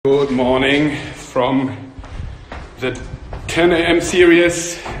Good morning from the 10 a.m.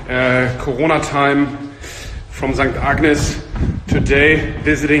 series, Corona time from St. Agnes. Today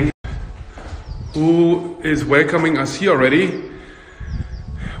visiting who is welcoming us here already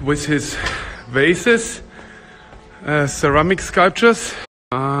with his vases, ceramic sculptures.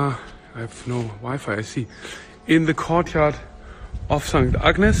 I have no Wi-Fi, I see. In the courtyard of St.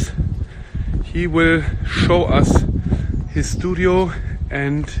 Agnes. He will show us his studio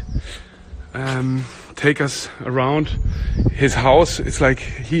and take us around his house. It's like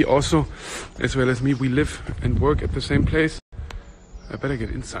he also, as well as me, we live and work at the same place. I better get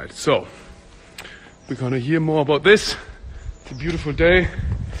inside. So, we're gonna hear more about this. It's a beautiful day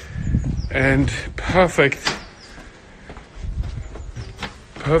and perfect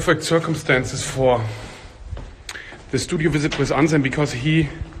circumstances for the studio visit with Anselm, because he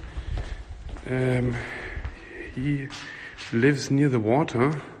lives near the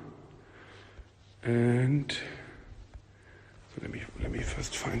water, and so let me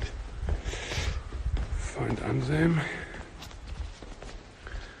first find Anselm.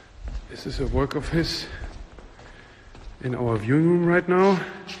 This is a work of his in our viewing room right now.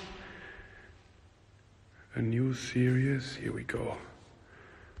 A new series. Here we go.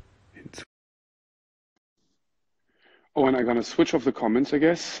 Oh, and I'm gonna switch off the comments, I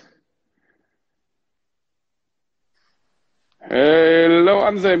guess. Hello,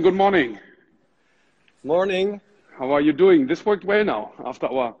 Anselm. Good morning. Morning. How are you doing? This worked well now after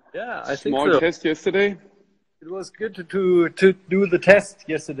our small test yesterday. It was good to do the test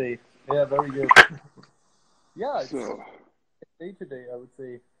yesterday. Yeah, very good. Yeah, it's a day today, I would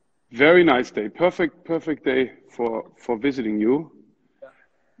say. Very nice day. Perfect day for visiting you. Yeah.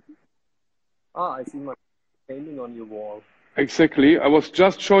 I see my painting on your wall. Exactly. I was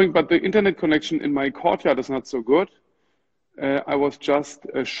just showing, but the internet connection in my courtyard is not so good. I was just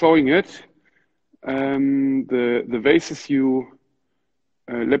showing it. The vases you.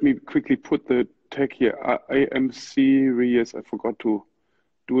 Let me quickly put the tag here. I am serious. I forgot to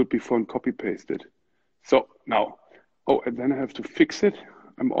do it before and copy paste it. So now, and then I have to fix it.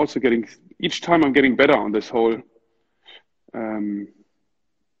 I'm also getting, each time I'm getting better on this whole.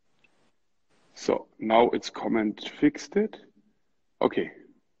 So now it's comment fixed it. Okay.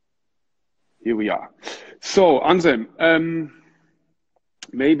 Here we are. So, Anselm,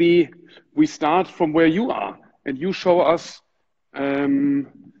 maybe we start from where you are and you show us, you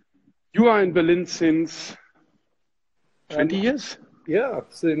are in Berlin since 20 years? Yeah,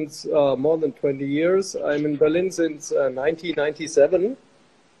 since more than 20 years. I'm in Berlin since 1997.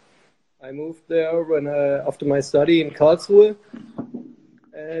 I moved there after my study in Karlsruhe,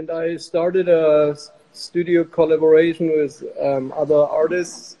 and I started a studio collaboration with other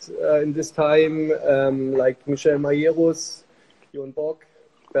artists in this time, like Michel Majerus, Jon Bock,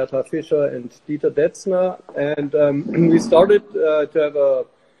 Bertha Fischer, and Dieter Detzner. And we started to have a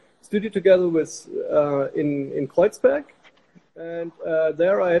studio together in Kreuzberg. And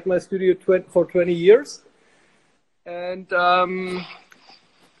there I had my studio for 20 years. And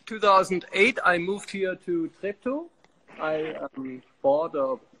 2008 I moved here to Treptow. I bought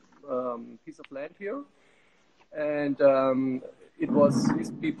a piece of land here, and it used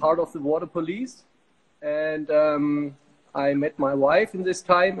to be part of the water police. And I met my wife in this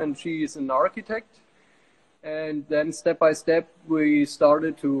time, and she is an architect. And then step by step we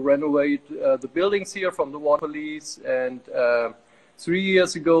started to renovate the buildings here from the water police. And 3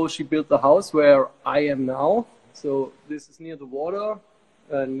 years ago she built the house where I am now. So this is near the water,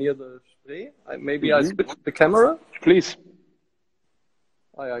 near the Spree. Maybe I switch the camera, please.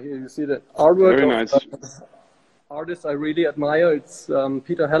 Oh yeah, here you see the artwork. Very nice. Artist I really admire. It's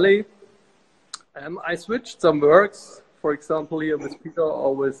Peter Halley. I switched some works, for example, here with Peter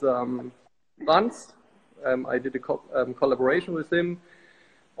or with Franz. I did a collaboration with him.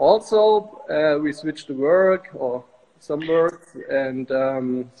 Also, we switched the work or some work, and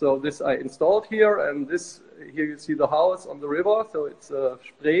so this I installed here. And this here you see the house on the river. So it's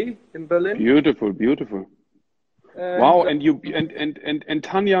Spree in Berlin. Beautiful, beautiful. And, wow, and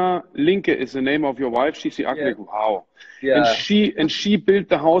Tanja Linke is the name of your wife. She's the architect. Yeah. Wow. Yeah. And she built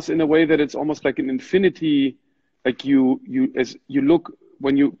the house in a way that it's almost like an infinity. Like you look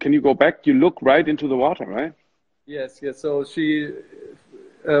when you go back, you look right into the water, right? Yes. So she,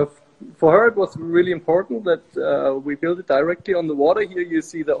 for her, it was really important that we built it directly on the water. Here you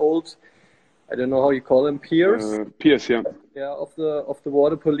see the old, I don't know how you call them, piers. Piers, yeah. Yeah, of the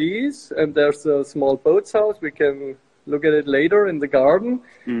water police, and there's a small boats house. We can look at it later in the garden.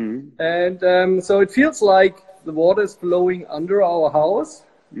 And so it feels like the water is flowing under our house.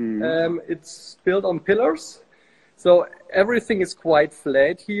 It's built on pillars. So everything is quite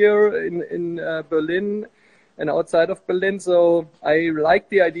flat here in Berlin and outside of Berlin. So I like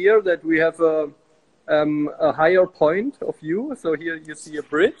the idea that we have a higher point of view. So here you see a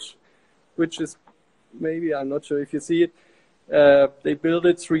bridge, which is maybe, I'm not sure if you see it. They built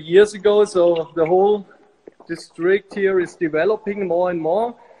it 3 years ago. So the whole district here is developing more and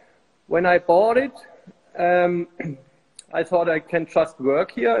more. When I bought it, I thought I can just work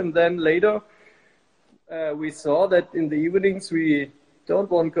here, and then later we saw that in the evenings we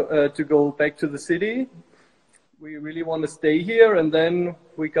don't want to go back to the city. We really want to stay here, and then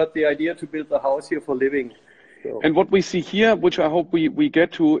we got the idea to build a house here for living. So. And what we see here, which I hope we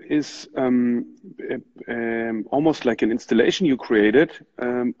get to, is almost like an installation you created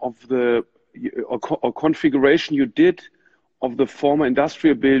of the or configuration you did of the former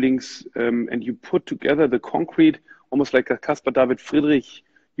industrial buildings, and you put together the concrete almost like a Caspar David Friedrich.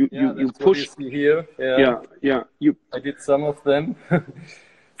 You push here. I did some of them.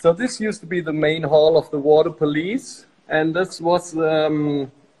 So this used to be the main hall of the water police, and this was the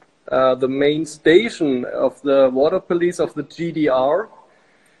main station of the water police of the GDR.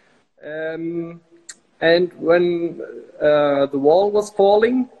 And when the wall was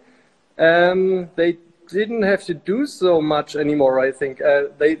falling, they didn't have to do so much anymore, I think.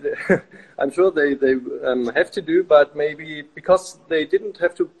 I'm sure they have to do, but maybe because they didn't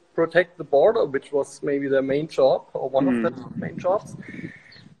have to protect the border, which was maybe their main job, or one of their main jobs.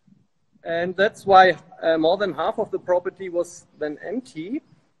 And that's why more than half of the property was then empty.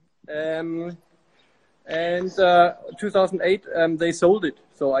 And 2008, they sold it,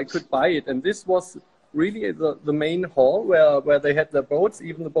 so I could buy it. And this was really the main hall where they had their boats.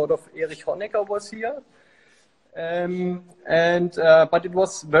 Even the boat of Erich Honecker was here. But it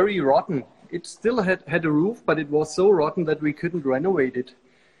was very rotten. It still had a roof, but it was so rotten that we couldn't renovate it.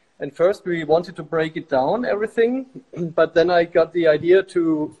 And first we wanted to break it down, everything, but then I got the idea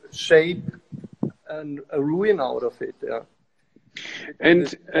to shape a ruin out of it. Yeah. And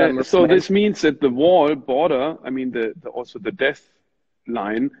so this means that the wall border, I mean, also the death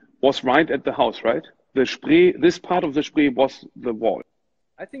line was right at the house, right? The Spree, this part of the Spree was the wall.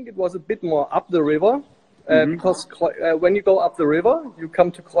 I think it was a bit more up the river, because when you go up the river, you come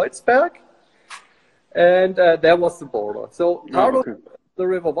to Kreuzberg, and there was the border. So part of the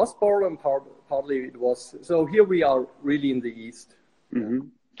river was border, and partly it was. So here we are really in the east.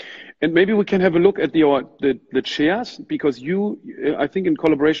 And maybe we can have a look at the chairs, because you, I think in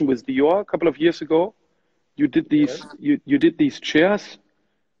collaboration with Dior a couple of years ago, you did these you did these chairs,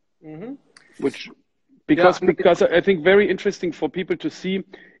 which because I think very interesting for people to see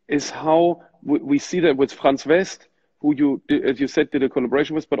is how we see that with Franz West, who you, as you said, did a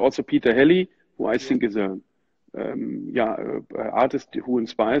collaboration with, but also Peter Helly, who I think is a artist who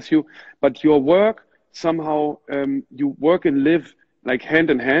inspires you. But your work somehow you work and live like hand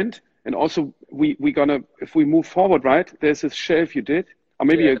in hand. And also we gonna, if we move forward, right, there's this shelf you did, or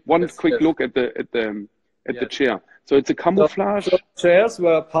maybe one quick look at the chair. So it's a camouflage. So chairs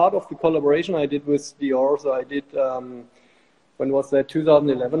were part of the collaboration I did with Dior. So I did, when was that,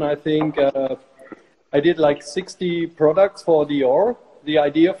 2011, I think. I did like 60 products for Dior. The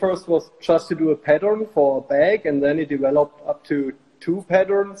idea first was just to do a pattern for a bag, and then it developed up to 2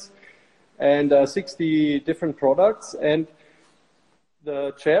 patterns and 60 different products. And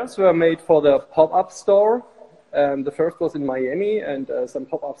the chairs were made for the pop-up store. The first was in Miami, and some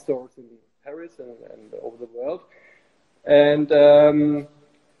pop-up stores in Paris and over the world. And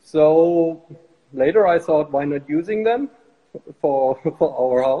so later I thought, why not using them for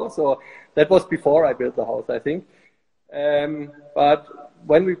our house? So that was before I built the house, I think. But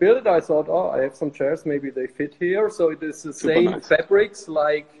when we built it, I thought, oh, I have some chairs, maybe they fit here. So it is the same fabrics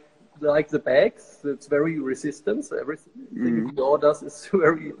like the bags. It's very resistant. So everything Dior does is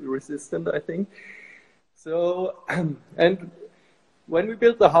very resistant, I think. So, and when we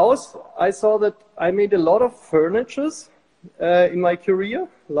built the house, I saw that I made a lot of furnitures in my career.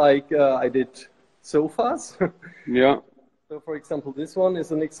 Like I did sofas. Yeah. So for example, this one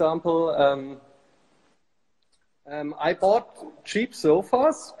is an example. I bought cheap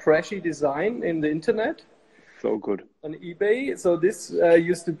sofas, trashy design in the internet. So good. On eBay. So this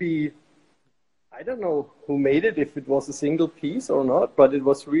used to be, I don't know who made it, if it was a single piece or not, but it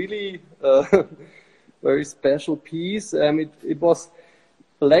was really a very special piece. It was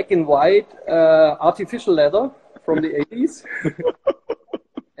black and white artificial leather from the 80s.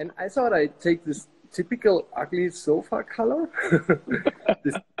 And I thought I'd take this typical ugly sofa color,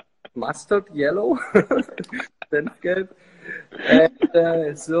 this mustard yellow, and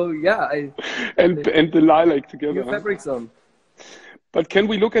so yeah, and the lilac together. Fabrics on. But can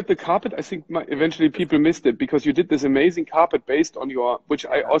we look at the carpet? I think eventually people missed it because you did this amazing carpet based on your, which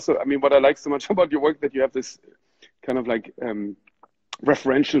I also, I mean, what I like so much about your work that you have this kind of like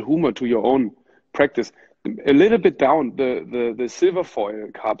referential humor to your own practice. A little bit down, the silver foil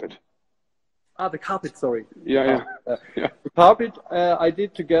carpet. Ah, the carpet, sorry. Yeah. The carpet I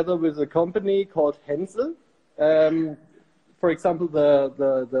did together with a company called Hensel. For example,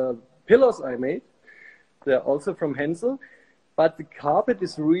 the pillows I made, they're also from Hensel. But the carpet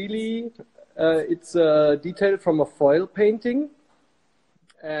is really, it's detailed from a foil painting,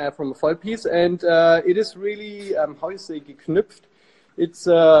 from a foil piece. And it is really, how you say, geknüpft. It's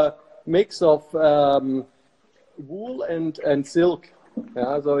a mix of wool and silk.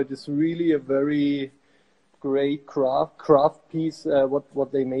 Yeah, so it is really a very great craft piece.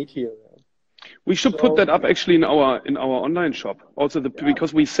 What they made here. We should put that up actually in our online shop. Also,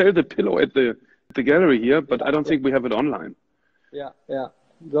 because we sell the pillow at the gallery here, but I don't think we have it online. Yeah.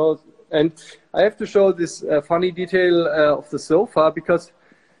 Those, and I have to show this funny detail of the sofa because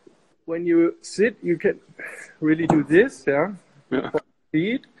when you sit, you can really do this, yeah.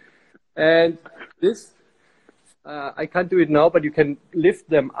 Feet, and this. I can't do it now, but you can lift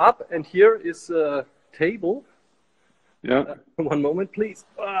them up, and here is a table. Yeah. One moment, please.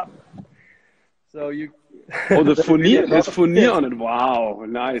 So you. Oh, the furnier. There's furnier on it. Wow,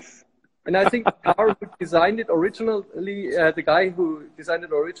 nice. And I think the car who designed it originally, the guy who designed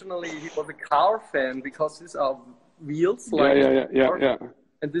it originally, he was a car fan because these are wheels. Like Yeah.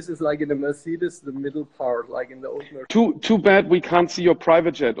 And this is like in the Mercedes, the middle part, like in the old Mercedes. Too bad we can't see your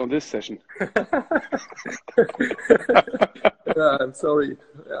private jet on this session. I'm sorry,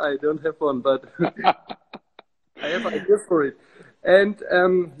 I don't have one, but I have ideas for it. And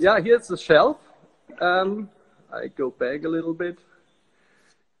here's the shelf. I go back a little bit.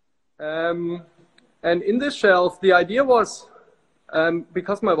 And in this shelf, the idea was,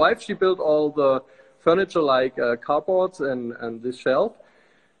 because my wife, she built all the furniture like cardboards and this shelf.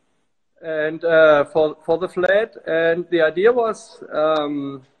 And for the flat, and the idea was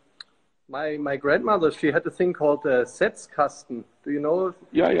my grandmother, she had a thing called a Setzkasten. Do you know?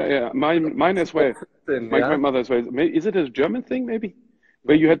 Yeah. Mine as well. My grandmother as well. Is it a German thing maybe?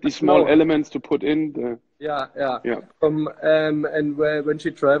 Where you had these small elements to put in the. Yeah. And when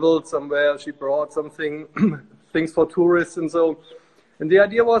she traveled somewhere, she brought something, things for tourists and so. And the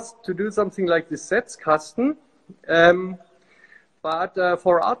idea was to do something like the Setzkasten. But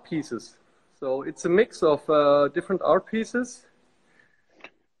for art pieces. So it's a mix of different art pieces.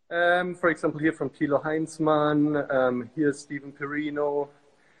 For example, here from Thilo Heinzmann, here's Stephen Perino.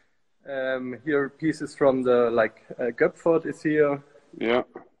 Here pieces from the Göpfert is here. Yeah.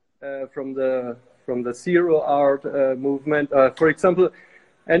 From the Zero art movement, for example,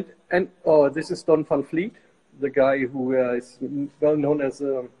 and this is Don van Vliet, the guy who is well known as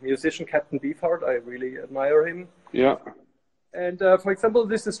a musician, Captain Beefheart. I really admire him. Yeah. And for example,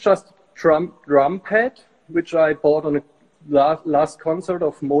 this is just drum pad, which I bought on a last concert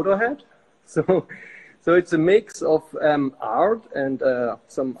of Motorhead. So it's a mix of art and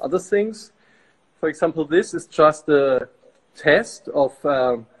some other things. For example, this is just a test of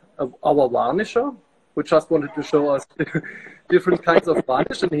our varnisher, who just wanted to show us different kinds of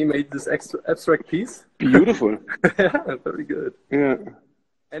varnish, and he made this abstract piece. Beautiful. Yeah, very good. Yeah.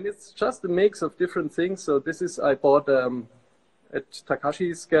 And it's just a mix of different things. So this is, I bought at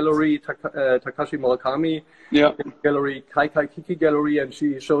Takashi's gallery, Takashi Murakami, gallery, Kaikai Kiki Gallery, and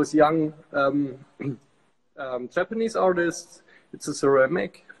she shows young Japanese artists. It's a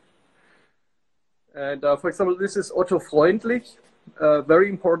ceramic. And for example, this is Otto Freundlich, a very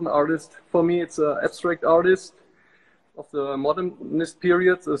important artist for me. It's an abstract artist of the modernist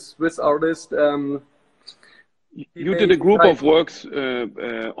period, a Swiss artist. You did a group of works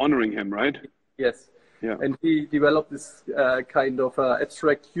honoring him, right? Yes. Yeah. And he developed this kind of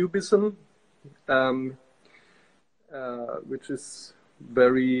abstract cubism, which is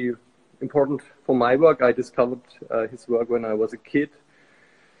very important for my work. I discovered his work when I was a kid.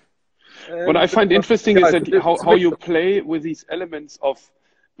 What I find interesting is that how you play with these elements of,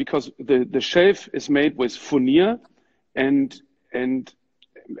 because the shelf is made with furnier, and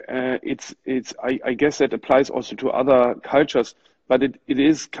it's I guess that applies also to other cultures, but it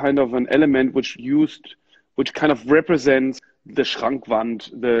is kind of an element which kind of represents the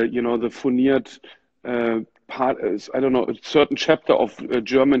Schrankwand, the furniered part. I don't know, a certain chapter of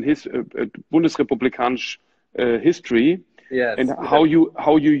German Bundesrepublikanisch history. Yes, and how you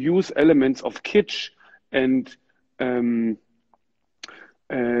use elements of kitsch and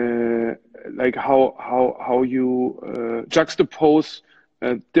like how you juxtapose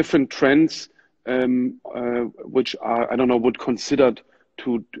different trends which are, I don't know, would considered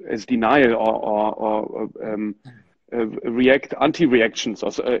to as denial or react anti-reactions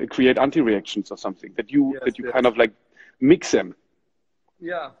or create anti-reactions or something that you kind of like mix them.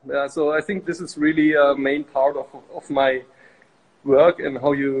 Yeah. So I think this is really a main part of my work, and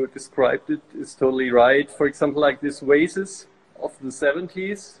how you described it is totally right. For example, like these vases of the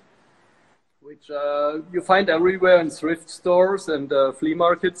 70s, which you find everywhere in thrift stores and flea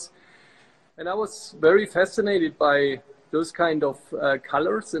markets. And I was very fascinated by those kind of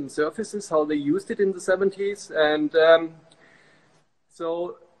colors and surfaces, how they used it in the 70s. And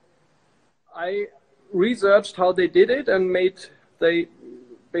so I researched how they did it, and they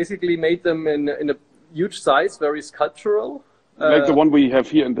basically made them in a huge size, very sculptural. Like the one we have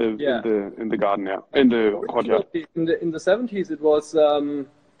here in the garden, in the courtyard. In the 70s, it was.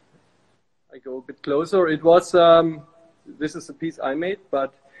 I go a bit closer. It was. This is a piece I made,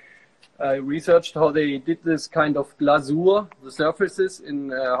 but I researched how they did this kind of glazure, the surfaces,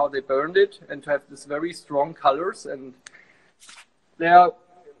 in how they burned it, and to have this very strong colors. And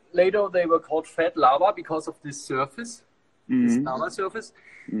later they were called fat lava because of this surface, this lava surface,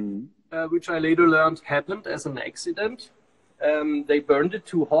 which I later learned happened as an accident. They burned it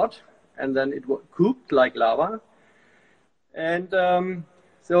too hot, and then it was cooked like lava. And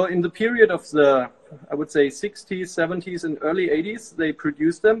so in the period of the, I would say, 60s, 70s, and early 80s, they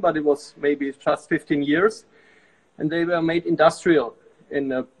produced them, but it was maybe just 15 years. And they were made industrial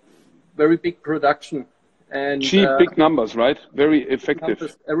in a very big production. And cheap, big numbers, right? Very effective.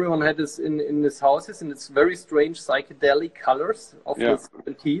 Numbers. Everyone had this in his houses, and it's very strange psychedelic colors of the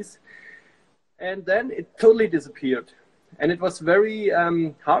 70s. And then it totally disappeared. And it was very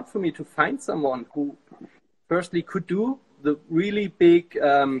hard for me to find someone who firstly could do the really big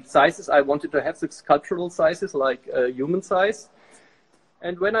sizes I wanted to have, the sculptural sizes, like human size.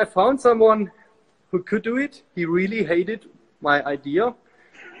 And when I found someone who could do it, he really hated my idea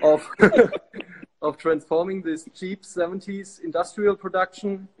of of transforming this cheap 70s industrial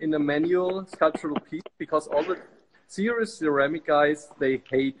production in a manual sculptural piece, because all the serious ceramic guys, they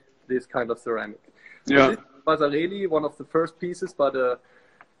hate this kind of ceramic. Yeah. So this Reyle, one of the first pieces, but a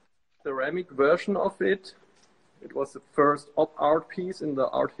ceramic version of it. It was the first op art piece in the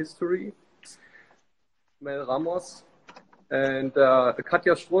art history. Mel Ramos and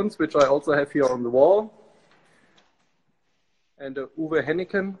Katja Strunz, which I also have here on the wall, and Uwe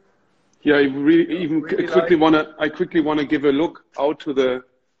Henneken. Yeah, I quickly wanna give a look out to the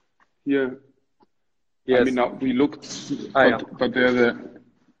here. Yes. I mean, now we looked, but there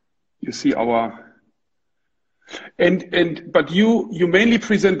you see our. But you mainly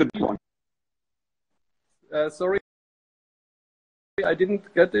present the big one. Sorry, I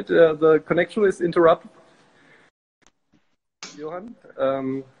didn't get it. The connection is interrupted. Johan.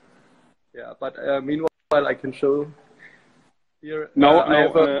 Yeah, but meanwhile I can show here. Now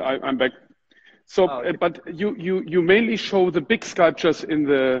I'm back. So, okay. But you mainly show the big sculptures in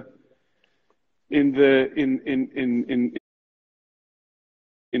the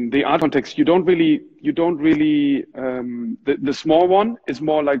art context. You don't really the small one is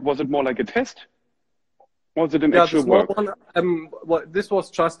more like, was it more like a test? Or was it an actual work? The small one, this was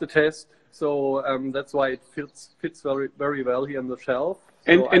just a test, so that's why it fits very, very well here on the shelf.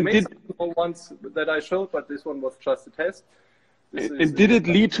 So I made some small ones that I showed, but this one was just a test. And did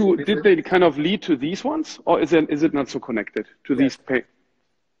they kind of lead to these ones, or is it not so connected to these?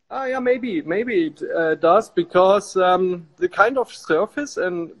 Yeah, maybe it does, because the kind of surface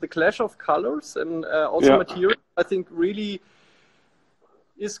and the clash of colors and also material, I think, really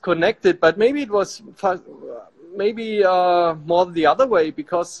is connected. But maybe it was more the other way,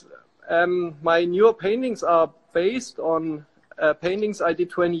 because my newer paintings are based on paintings I did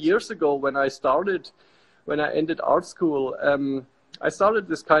 20 years ago when I ended art school. I started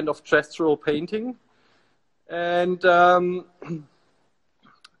this kind of gestural painting, and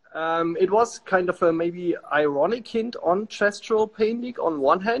it was kind of a maybe ironic hint on gestural painting on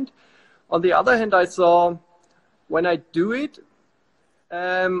one hand. On the other hand, I saw when I do it,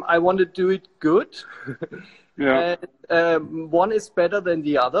 I want to do it good. Yeah. And, one is better than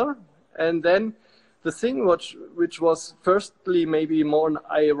the other. And then the thing which was firstly maybe more an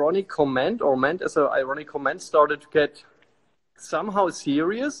ironic comment, or meant as an ironic comment, started to get somehow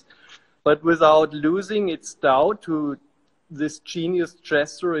serious, but without losing its doubt to this genius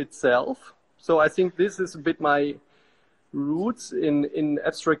gesture itself. So I think this is a bit my roots in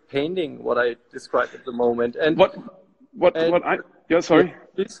abstract painting, what I described at the moment. And what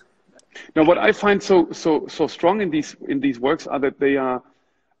I find so strong in these works are that they are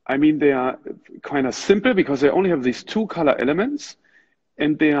kind of simple, because they only have these two color elements,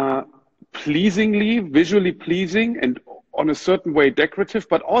 and they are pleasingly, visually pleasing, and on a certain way decorative,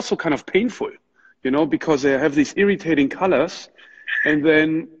 but also kind of painful, you know, because they have these irritating colors, and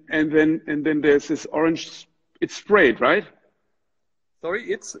then there's this orange. It's sprayed, right?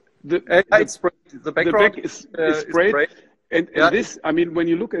 Sorry, it's It's sprayed. The the background back is sprayed. sprayed. And Yeah, this, I mean, when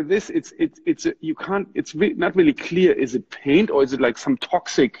you look at this, you can't, not really clear. Is it paint or is it like some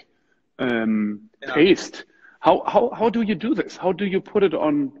toxic yeah. paste? How do you do this? How do you put it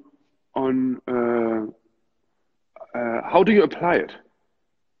on, how do you apply it?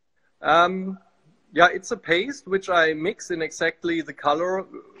 Yeah, it's a paste which I mix in exactly the color,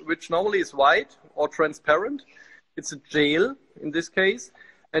 which normally is white or transparent. It's a gel in this case,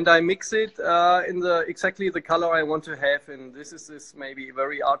 and I mix it in exactly the color I want to have. And this is this maybe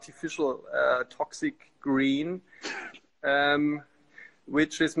very artificial toxic green,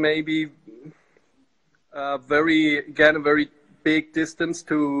 which is maybe a very big distance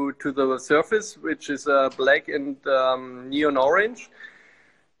to the surface, which is black and neon orange.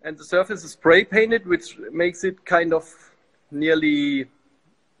 And the surface is spray painted, which makes it kind of nearly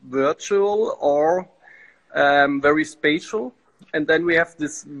virtual or very spatial. And then we have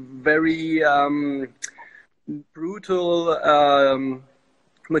this very brutal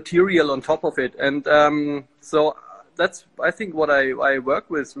material on top of it. And so that's, I think, what I work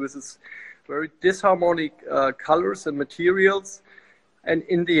with this very disharmonic colors and materials. And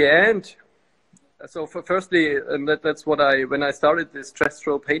in the end, so firstly, and that's what when I started this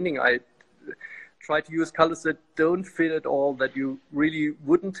gestural painting, I try to use colors that don't fit at all, that you really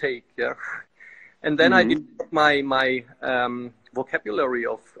wouldn't take. Yeah. And then I did my vocabulary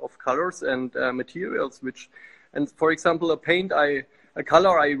of colors and materials, and for example, a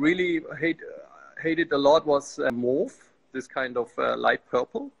color I really hated a lot was mauve, this kind of light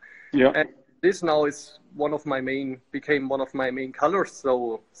purple. Yeah. And this now is became one of my main colors.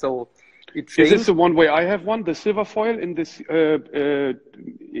 So it changed. Is this the one where I have one, the silver foil in this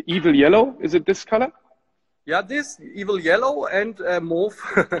evil yellow? Is it this color? Yeah, this evil yellow and mauve.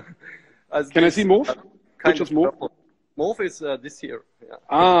 Can I see mauve? Which is mauve? Purple. Mauve is this here. Yeah.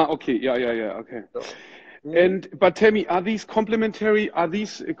 Ah, okay. Yeah. Okay. So, But tell me, are these complementary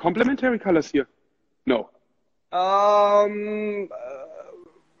colors here? No.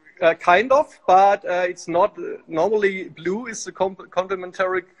 Kind of, but it's not. Normally, blue is the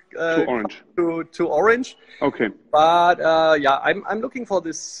complementary To orange. To orange. Okay. But yeah, I'm looking for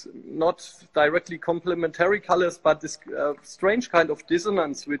this not directly complementary colors, but this strange kind of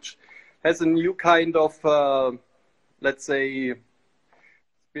dissonance, which has a new kind of, let's say,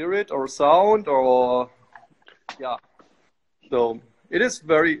 spirit or sound, or yeah. So it is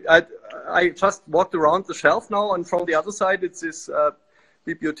very. I just walked around the shelf now, and from the other side, it's this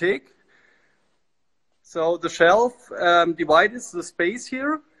bibliothek. So the shelf divides the space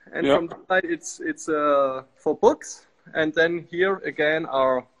here, and from the side it's for books, and then here again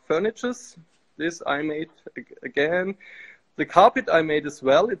are furnitures. This I made again. The carpet I made as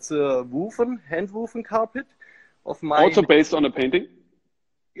well. It's a hand-woven carpet of mine. Also based on a painting?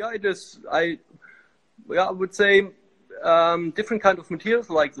 Yeah, it is. I would say different kind of materials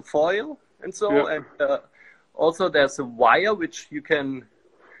like the foil and so, and also there's a wire which you can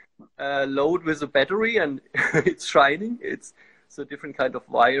load with a battery, and it's shining. It's so different kind of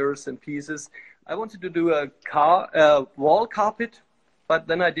wires and pieces. I wanted to do a wall carpet, but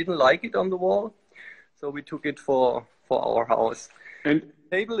then I didn't like it on the wall, so we took it for our house. And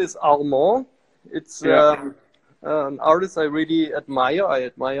the table is Armand. It's an artist I really admire. I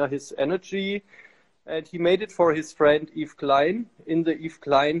admire his energy, and he made it for his friend Yves Klein in the Yves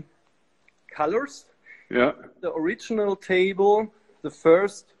Klein colors. Yeah. The original table, the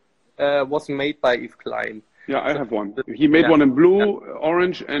first, was made by Yves Klein. Yeah, I have one. He made one in blue,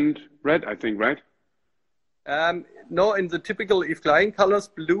 orange, and red, I think, right? No, in the typical Yves Klein colors,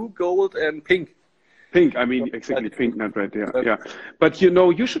 blue, gold, and pink. Pink, I mean, exactly pink, not red, yeah. But you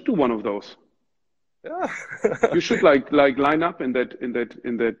know, you should do one of those. Yeah. You should like line up in that.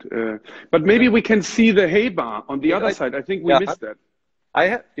 But maybe we can see the hay bar on the other side. I think we missed that.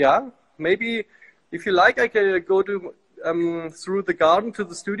 Maybe if you like, I can go to through the garden to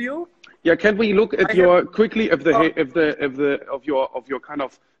the studio. Yeah, can we look at your kind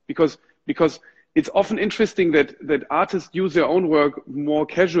of, because it's often interesting that artists use their own work more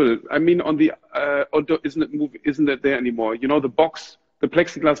casual. I mean, on the isn't it there anymore? You know, the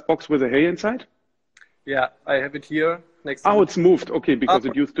plexiglass box with the hay inside. Yeah, I have it here next. Oh, it's moved. Okay, because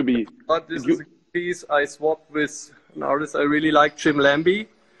it used to be. But this is a piece I swapped with an artist I really like, Jim Lambie.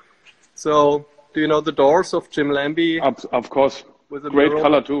 So, do you know the doors of Jim Lambie? Of course. With a great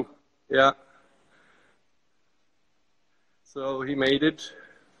color too. Yeah. So he made it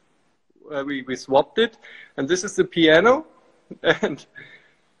we swapped it, and this is the piano, and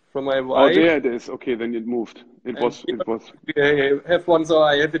from my wife. Oh, there it is. Okay, then it moved. It was. I have one, so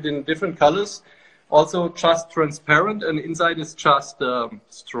I have it in different colors. Also, just transparent, and inside is just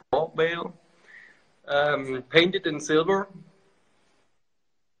straw bale, painted in silver.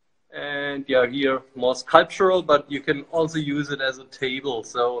 And yeah, here more sculptural, but you can also use it as a table.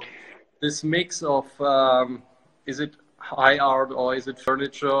 So this mix of is it high art or is it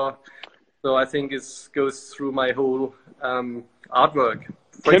furniture? So I think it goes through my whole artwork.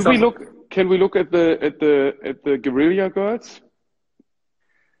 Can we look at the guerrilla girls?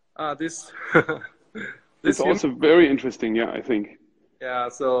 This It's also very interesting. Yeah, I think. Yeah.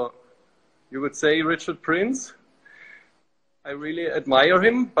 So you would say Richard Prince. I really admire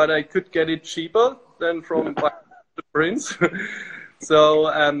him, but I could get it cheaper than from the Prince. So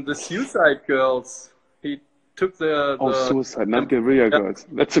the Suicide Girls, he took the Suicide, not Guerrilla Girls.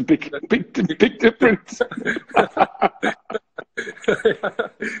 That's a big difference.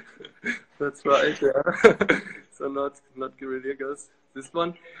 That's right. Yeah. So not Guerrilla Girls. This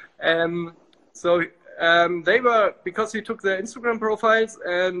one. So they were, because he took their Instagram profiles,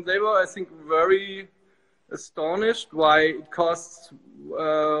 and they were, I think, very astonished why it costs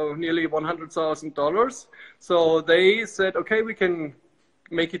nearly $100,000. So they said, okay, we can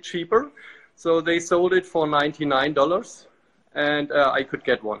make it cheaper. So they sold it for $99, and I could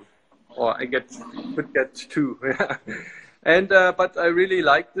get one, or could get two. And but I really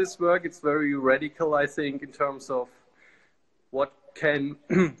like this work. It's very radical, I think, in terms of what can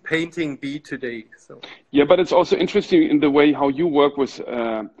painting be today. So yeah, but it's also interesting in the way how you work with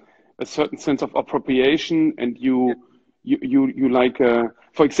a certain sense of appropriation, and you like,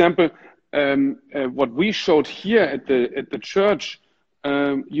 for example, what we showed here at the church.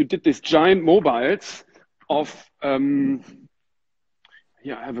 You did these giant mobiles of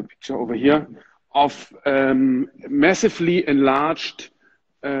yeah, I have a picture over here of massively enlarged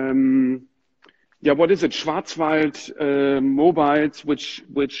yeah, what is it, Schwarzwald mobiles, which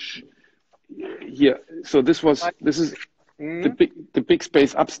here. So this is the big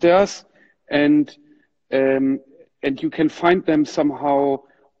space upstairs, and you can find them somehow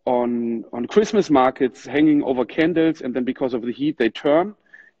on Christmas markets hanging over candles, and then because of the heat they turn.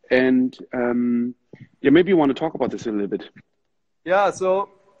 And yeah, maybe you want to talk about this a little bit. Yeah, so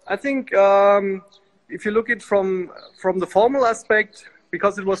I think if you look at from the formal aspect,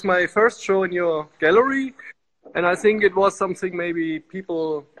 because it was my first show in your gallery, and I think it was something maybe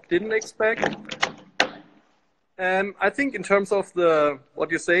people didn't expect. I think in terms of what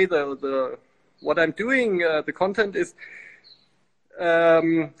you say, what I'm doing, the content is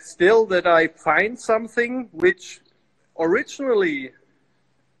still that I find something which originally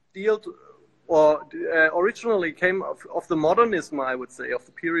originally came of the modernism, I would say, of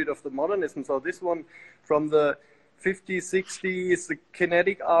the period of the modernism. So this one from the 50s, 60s, the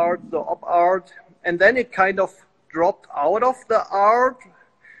kinetic art, the op art, and then it kind of dropped out of the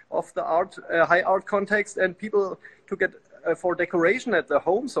high art context, and people took it for decoration at their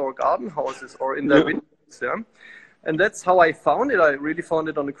homes or garden houses or in their windows. Yeah? And that's how I found it. I really found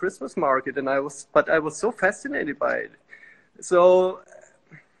it on the Christmas market, and I was so fascinated by it. So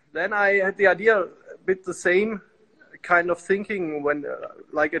then I had the idea, a bit the same kind of thinking when,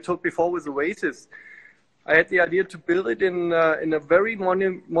 like I told before with Oasis, I had the idea to build it in a very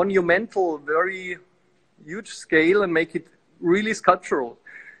monumental, very huge scale and make it really sculptural.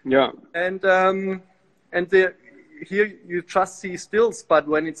 Yeah. And here you just see stills, but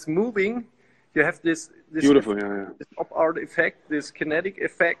when it's moving, you have this beautiful, this op art effect, this kinetic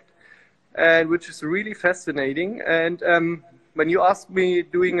effect, and which is really fascinating. And when you asked me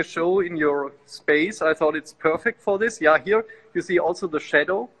doing a show in your space, I thought it's perfect for this. Yeah, here you see also the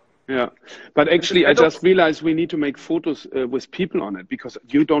shadow. Yeah, but actually, I just realized we need to make photos with people on it, because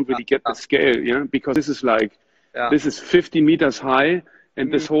you don't really get the scale, yeah. Because this is like, this is 50 meters high,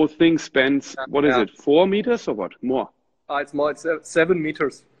 and this whole thing spans, what is it, 4 meters or what? More? It's more. It's 7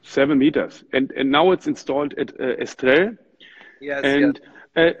 meters. 7 meters, and now it's installed at Estrel. Yes. And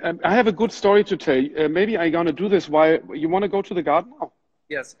I have a good story to tell. Maybe I'm gonna do this while you want to go to the garden now.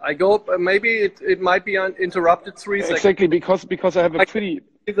 Yes, I go. Maybe it might be interrupted 3 seconds. Exactly, because I have a pretty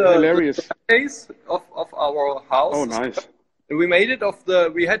hilarious case of our house. Oh, nice. And we made it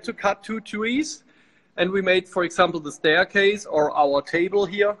we had to cut 2 trees, and we made, for example, the staircase or our table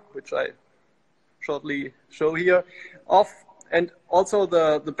here, which I shortly show here, and also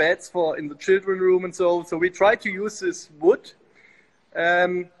the beds in the children room and so. So we tried to use this wood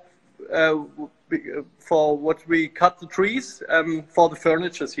for what we cut the trees for the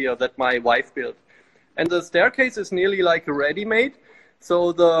furniture here that my wife built. And the staircase is nearly like a ready-made.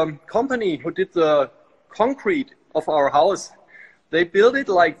 So the company who did the concrete of our house, they built it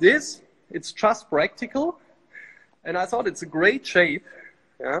like this. It's just practical. And I thought it's a great shape,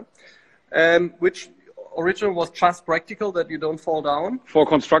 yeah. Which originally was just practical, that you don't fall down. For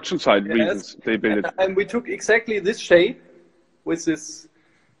construction site reasons, they built it. And we took exactly this shape with this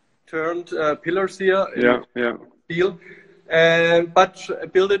turned pillars here. Yeah. Steel,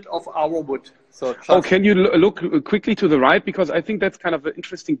 but build it of our wood. So can you look quickly to the right, because I think that's kind of an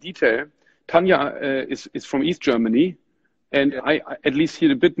interesting detail. Tanya is from East Germany, and I at least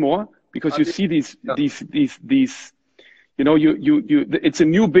hear a bit more, because you see these you know, it's a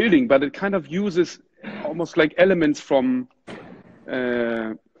new building, but it kind of uses almost like elements from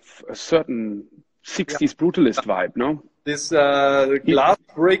a certain 60s brutalist vibe, no? This glass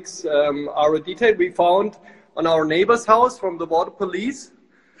bricks are a detail we found on our neighbor's house from the water police.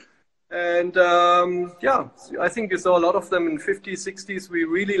 And yeah, I think you saw a lot of them in 50s, 60s. We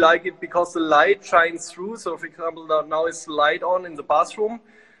really like it because the light shines through. So for example, now is light on in the bathroom.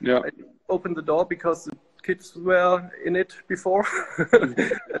 Yeah. I opened the door because the kids were in it before.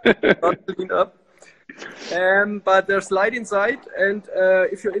 Not cleaned up. But there's light inside. And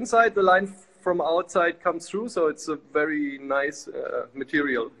if you're inside, the line from outside comes through. So it's a very nice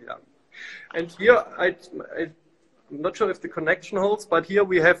material. Yeah. And here, I'm not sure if the connection holds, but here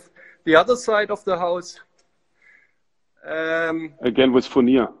we have the other side of the house. Again with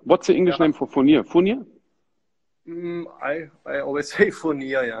furnier. What's the English name for furnier? Furnier? I always say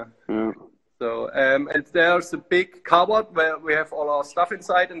furnier, yeah. So, and there's a big cupboard where we have all our stuff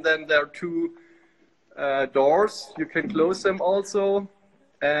inside, and then there are two doors. You can close them also.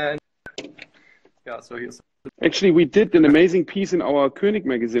 And yeah, so here's... Actually, we did an amazing piece in our König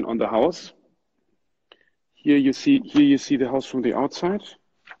magazine on the house. Here you see the house from the outside.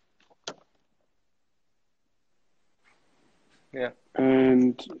 Yeah.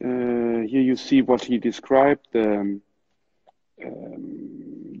 And here you see what he described, the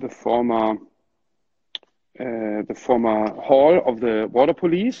former hall of the water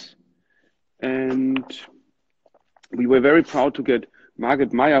police. And we were very proud to get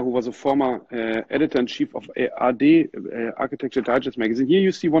Margit Meyer, who was a former editor-in-chief of AD, Architecture Digest magazine. Here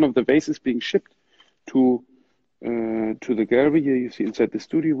you see one of the vases being shipped to the gallery. Here you see inside the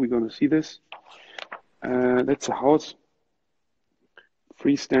studio, we're going to see this. That's a house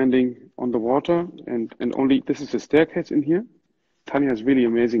freestanding on the water, and only this is a staircase in here. Tanya is really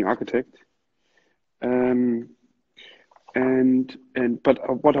amazing architect.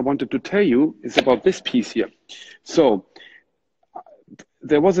 But what I wanted to tell you is about this piece here. So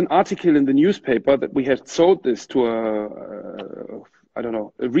there was an article in the newspaper that we had sold this to a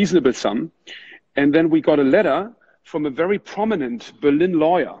reasonable sum. And then we got a letter from a very prominent Berlin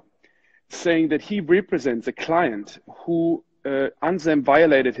lawyer saying that he represents a client who Anselm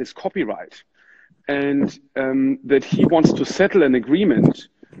violated his copyright, and that he wants to settle an agreement,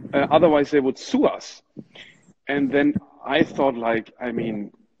 otherwise they would sue us. And then I thought, like, I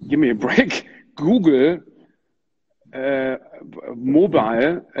mean, give me a break. Google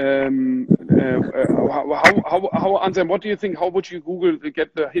mobile. How Anselm, what do you think? How would you Google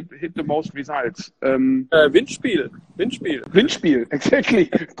get the hit the most results? Windspiel, exactly.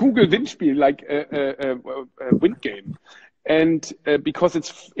 Google Windspiel, like a wind game. And because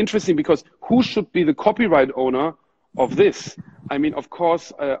it's interesting, because who should be the copyright owner of this? I mean, of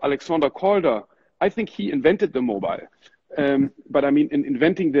course, Alexander Calder. I think he invented the mobile. But I mean, in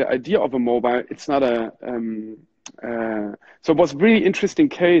inventing the idea of a mobile, it's not a... so it was a really interesting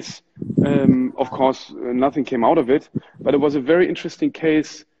case. Of course, nothing came out of it, but it was a very interesting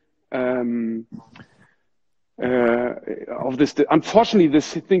case of this. Unfortunately,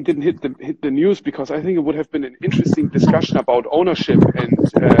 this thing didn't hit the news, because I think it would have been an interesting discussion about ownership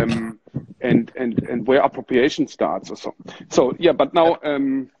and where appropriation starts or so. So yeah, but now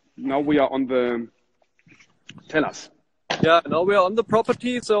we are on the. Tell us. Yeah, now we are on the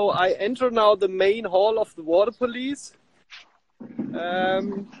property. So I enter now the main hall of the water police.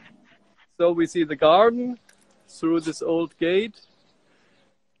 So we see the garden through this old gate.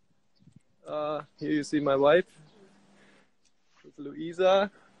 Here you see my wife, Luisa.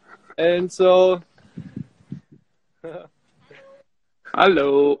 And so...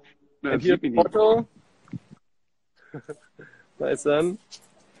 Hello. And here's Otto, my son.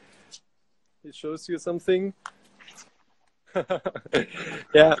 He shows you something.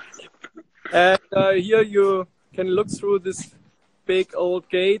 Yeah. And here you can look through this big old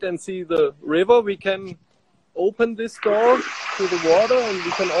gate and see the river. We can open this door to the water, and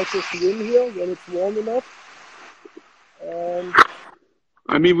we can also swim here when it's warm enough. And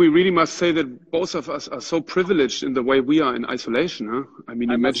I mean, we really must say that both of us are so privileged in the way we are in isolation, huh? I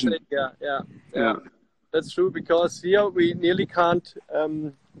mean, I must imagine. say, yeah. Yeah. That's true, because here we nearly can't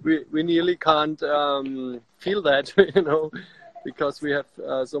we nearly can't feel that, you know, because we have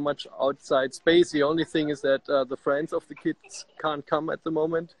so much outside space. The only thing is that the friends of the kids can't come at the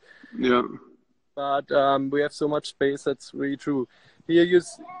moment, Yeah. but we have so much space. That's really true. Here you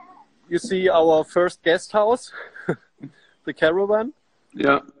see our first guest house, the caravan.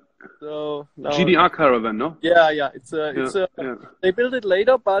 Yeah. So now, GDR caravan, no? yeah, it's Yeah. a Yeah. they built it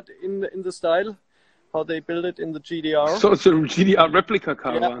later, but in the style how they built it in the GDR. So it's a GDR replica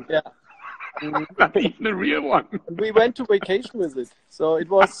caravan. Yeah. Mm. Not even a real one. We went to vacation with it, so it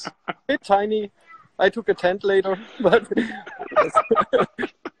was a bit tiny. I took a tent later, but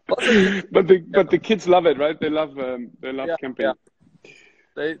but the kids love it, right? They love camping. Yeah.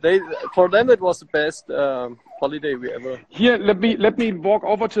 They for them it was the best holiday we ever. Here, let me walk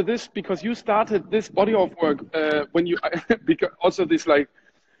over to this, because you started this body of work when you because also this like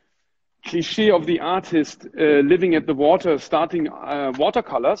cliche of the artist living at the water, starting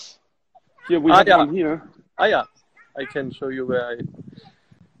watercolors. Here we have one here. Yeah, I can show you where I.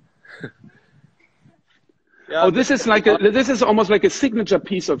 Yeah, this is like this is almost like a signature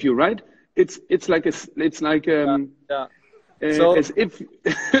piece of you, right? It's like So, as if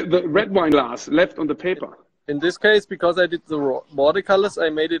the red wine glass left on the paper. In this case, because I did the watercolors, I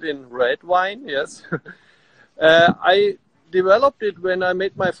made it in red wine. Yes, I developed it when I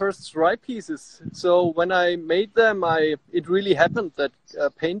made my first stripe pieces. So when I made them, it really happened that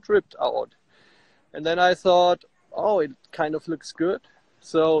paint dripped out, and then I thought, oh, it kind of looks good.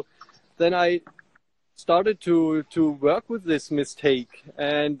 So then I started to work with this mistake,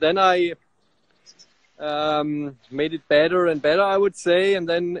 and then I made it better and better, I would say. And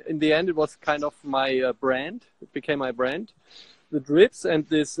then in the end, it was kind of my brand. It became my brand. The drips and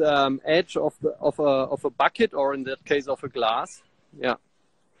this edge of a bucket, or in that case of a glass. Yeah.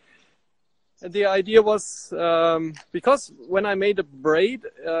 And the idea was because when I made a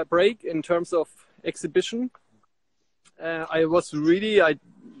break in terms of exhibition, I was really I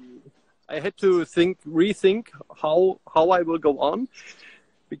had to rethink how I will go on,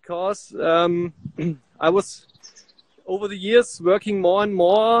 because I was over the years working more and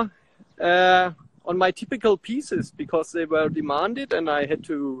more on my typical pieces, because they were demanded and I had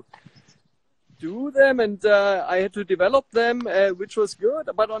to do them, and I had to develop them, which was good.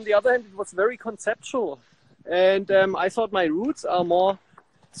 But on the other hand, it was very conceptual, and I thought my roots are more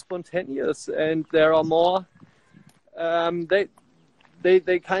spontaneous, and there are more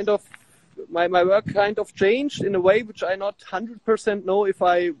they kind of my work kind of changed in a way which I not 100% know if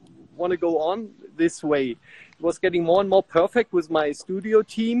I want to go on this way. It was getting more and more perfect with my studio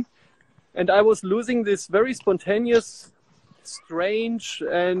team, and I was losing this very spontaneous, strange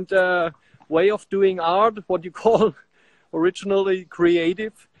and way of doing art, what you call originally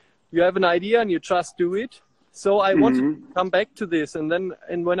creative. You have an idea and you just do it. So I wanted to come back to this, and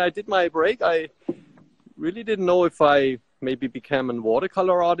when I did my break, I really didn't know if I maybe became a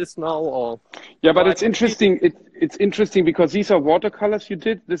watercolor artist now, or but it's interesting. It's interesting because these are watercolors you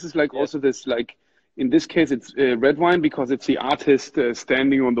did. This is like also this, like in this case it's red wine, because it's the artist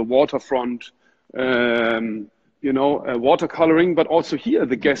standing on the waterfront, watercoloring. But also here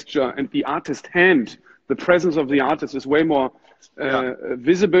the gesture and the artist hand, the presence of the artist is way more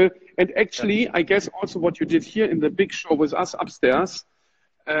visible. And actually, I guess also what you did here in the big show with us upstairs.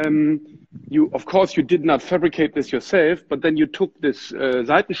 Of course, you did not fabricate this yourself, but then you took this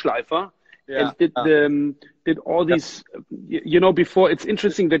Seitenschleifer and did all these, before. It's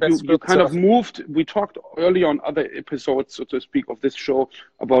interesting that you kind of moved. We talked earlier on other episodes, so to speak, of this show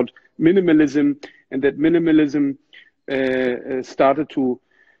about minimalism, and that minimalism started to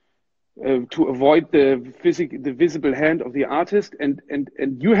avoid the visible hand of the artist, and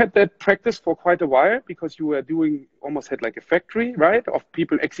you had that practice for quite a while, because you were almost had like a factory, right, of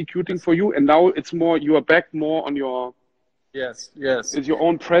people executing for you, and now it's more, you are back more on your is your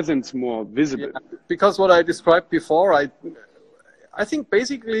own presence more visible. Because what I described before, I think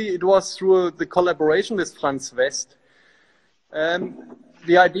basically it was through the collaboration with Franz West.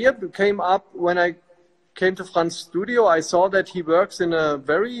 The idea came up when I came to Franz's studio. I saw that he works in a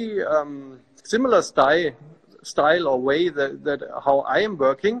very similar style or way that how I am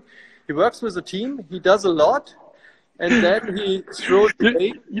working. He works with a team. He does a lot, and then he throws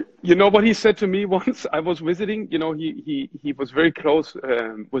away. You know what he said to me once? I was visiting. He was very close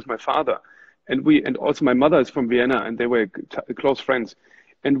with my father, and also my mother is from Vienna, and they were close friends.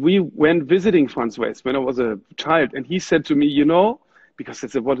 And we went visiting Franz West when I was a child, and he said to me, because I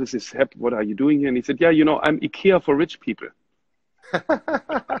said, what is this? What are you doing here? And he said, I'm IKEA for rich people.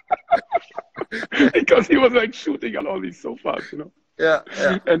 Because he was like shooting on all these sofas, you know, Yeah,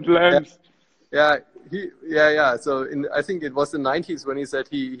 yeah, and yeah. lamps. Yeah, yeah. So I think it was the 90s when he said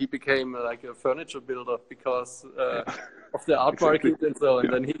he became like a furniture builder because of the art Exactly. market and so. And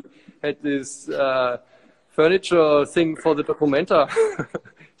Yeah. then he had this furniture thing for the documenta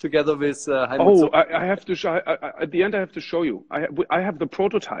together with Heimat Oh, Zoll. I have to show. At the end, I have to show you. I have the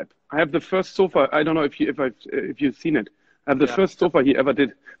prototype. I have the first sofa. I don't know if you've seen it. I have the Yeah, first sofa he ever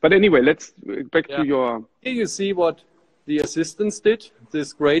did. But anyway, let's back to yeah. your. Here you see what the assistants did.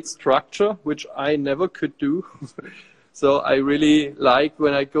 This great structure, which I never could do. So I really like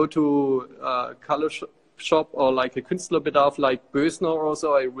when I go to a color shop or like a Künstlerbedarf like Bösner or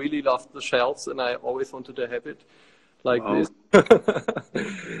so. I really love the shelves, and I always wanted to have it like Wow. this.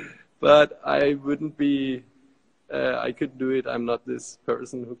 But I wouldn't be. I could do it. I'm not this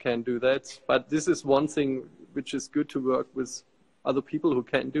person who can do that. But this is one thing which is good to work with other people who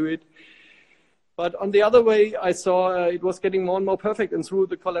can do it. But on the other way, I saw it was getting more and more perfect. And through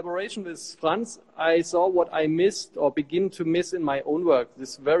the collaboration with Franz, I saw what I missed or begin to miss in my own work,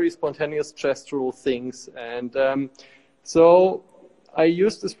 these very spontaneous gestural things. And so I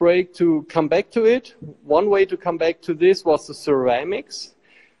used this break to come back to it. One way to come back to this was the ceramics,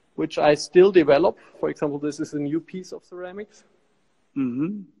 which I still develop. For example, this is a new piece of ceramics.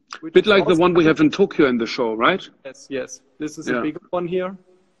 Mm-hmm. Bit like the one we have in Tokyo in the show, right? Yes, yes. This is a bigger one here.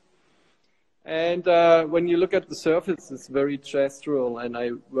 And when you look at the surface, it's very gestural, and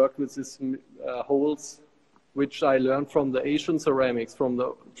I work with these holes, which I learned from the Asian ceramics, from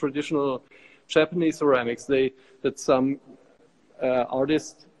the traditional Japanese ceramics. That some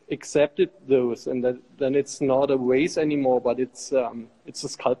artists accepted those, and then it's not a vase anymore, but it's a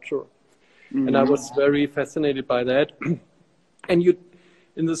sculpture. Mm-hmm. And I was very fascinated by that. And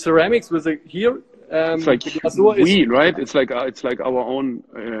in the ceramics with here, it's like right? It's like our own.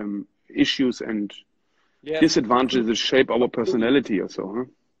 Issues and disadvantages that shape our personality or so, huh?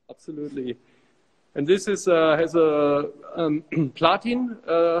 Absolutely. And this is has a platin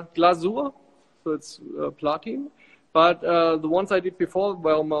glasur, so it's platin. But the ones I did before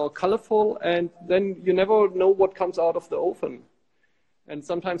were more colorful, and then you never know what comes out of the oven. And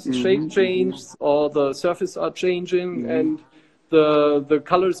sometimes the shape changes or the surface are changing, and the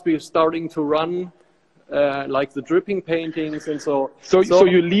colors be starting to run. Like the dripping paintings and so. So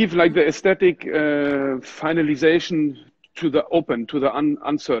you leave like the aesthetic finalization to the open, to the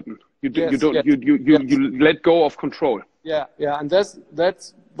uncertain. You let go of control. Yeah, and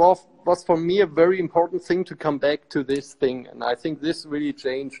that's was for me a very important thing to come back to this thing, and I think this really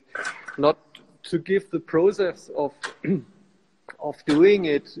changed. Not to give the process of doing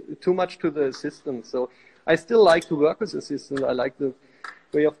it too much to the assistant. So I still like to work with assistants. I like the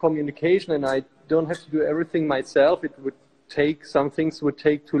way of communication, and I don't have to do everything myself. It would take, some things would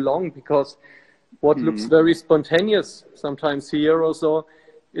take too long, because what looks very spontaneous sometimes here or so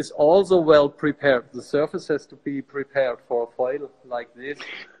is also well prepared. The surface has to be prepared for a foil like this.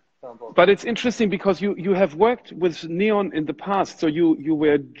 But it's interesting because you have worked with neon in the past. So you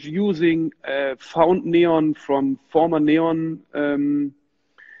were using found neon from former neon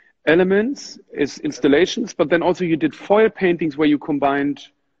elements as installations, but then also you did foil paintings where you combined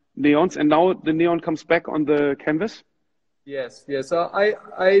neons, and now the neon comes back on the canvas? Yes. So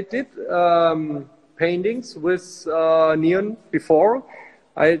I did paintings with neon before.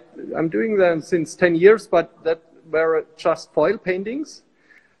 I'm doing them since 10 years, but that were just foil paintings.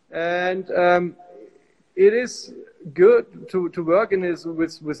 And it is good to work in this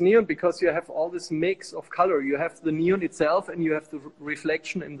with neon, because you have all this mix of color. You have the neon itself, and you have the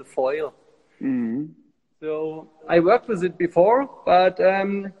reflection in the foil. So I worked with it before, but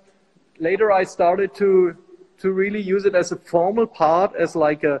later I started to really use it as a formal part, as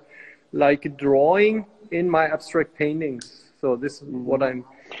like a drawing in my abstract paintings. So this is what I'm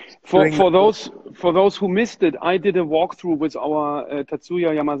doing. For those who missed it, I did a walkthrough with our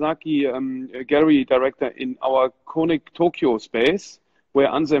Tatsuya Yamazaki gallery director in our König Tokyo space, where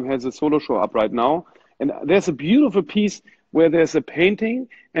Anselm has a solo show up right now. And there's a beautiful piece where there's a painting,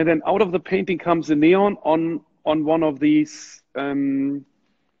 and then out of the painting comes a neon on one of these,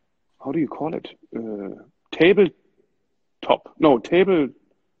 how do you call it? Table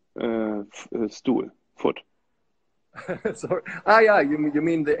stool foot. Sorry. Yeah, you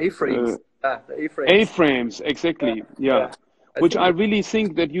mean the A-frames? The A-frames. A-frames, exactly. Yeah. Which I really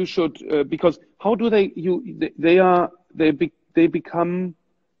think that you should, because how do they become?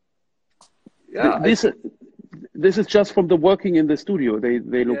 Yeah. This is just from the working in the studio.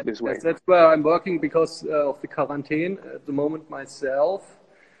 They look this way. That's where I'm working because of the quarantine at the moment myself,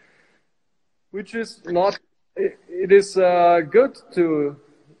 which is not It is good to.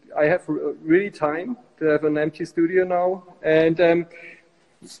 I have really time to have an empty studio now, and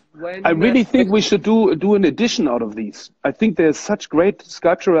when I really think we should do an edition out of these. I think there's such great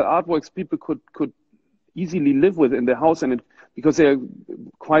sculptural artworks people could easily live with in their house, and because there are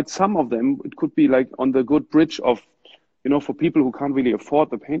quite some of them, it could be like on the good bridge of, for people who can't really afford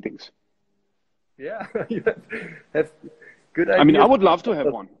the paintings. Yeah, you have good ideas. I mean, I would love to have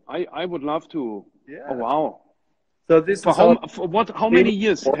one. I would love to. Yeah. Oh wow. So this is how many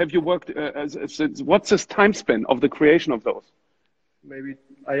years have you worked? What's this time span of the creation of those? Maybe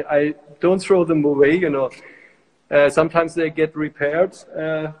I don't throw them away. Sometimes they get repaired.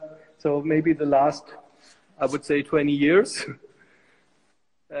 So maybe the last, I would say, 20 years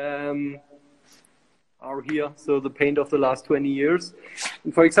are here. So the paint of the last 20 years.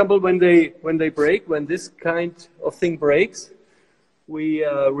 And for example, when they break, when this kind of thing breaks, we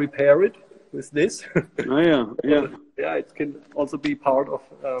repair it with this. Oh yeah, yeah. Yeah, it can also be part of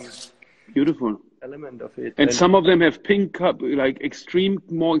beautiful element of it. And some of them have pink, like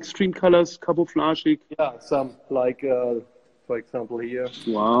more extreme colors, camouflage. Yeah, some like for example here.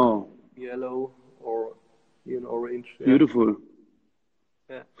 Wow. Yellow or orange. Yeah. Beautiful.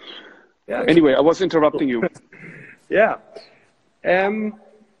 Yeah. Yeah. Anyway, I was interrupting you. Yeah.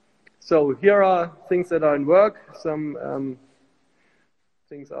 So here are things that are in work. Some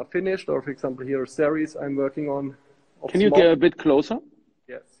things are finished, or for example, here are series I'm working on. Can you get a bit closer?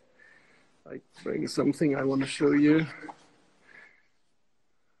 Yes. I bring something I want to show you.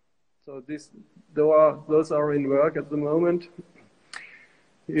 So those are in work at the moment.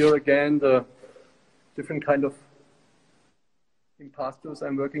 Here again, the different kind of impastos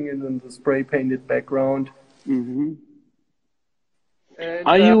I'm working in the spray painted background. Mm-hmm. And,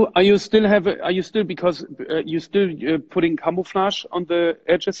 are you still putting camouflage on the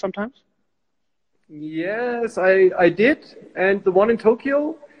edges sometimes? Yes, I did, and the one in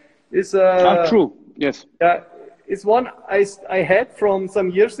Tokyo is true. Yes. Yeah, it's one I had from some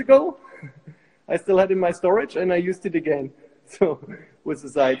years ago. I still had in my storage, and I used it again. So with the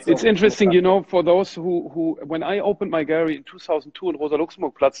sides. It's interesting, for those who when I opened my gallery in 2002 on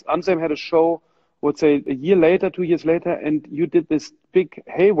Rosa-Luxemburg-Platz, Anselm had a show, I would say a year later, 2 years later, and you did this big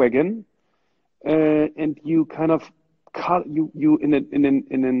hay wagon, and you kind of you in a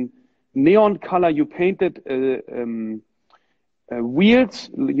neon color, you painted wheels,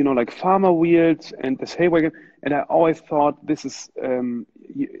 like farmer wheels, and this hay wagon. And I always thought this is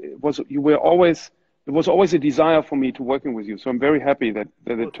it was always a desire for me to working with you. So I'm very happy that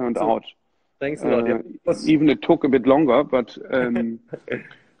it turned out. Thanks a lot. Even it took a bit longer, but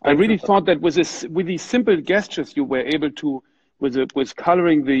I really thought that with these simple gestures you were able to, with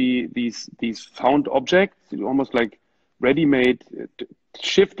coloring these found objects, almost like ready-made,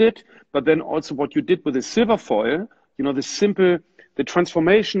 shifted, but then also what you did with the silver foil, the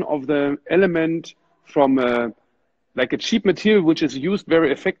transformation of the element from like a cheap material which is used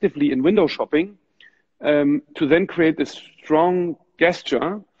very effectively in window shopping, to then create this strong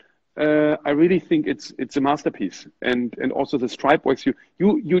gesture. I really think it's a masterpiece, and also the stripe works.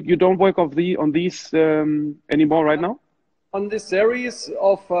 You don't work on these anymore right now? On this series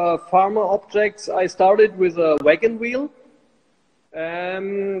of farmer objects, I started with a wagon wheel.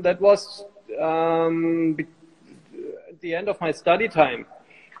 That was at the end of my study time,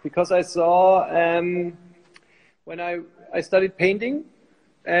 because I saw when I studied painting,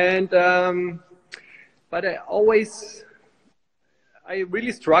 and but I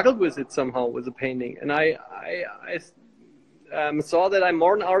really struggled with it somehow, with the painting, and I saw that I'm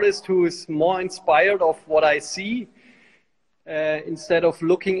more an artist who is more inspired of what I see instead of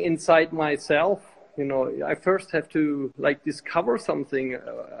looking inside myself. I first have to discover something.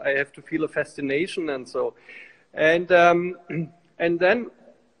 I have to feel a fascination, and so, and then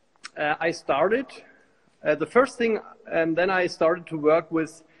I started the first thing, and then I started to work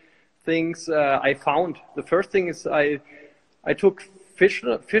with things I found. The first thing is I took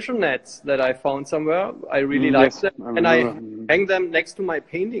fisher nets that I found somewhere. I really liked them, and I hang them next to my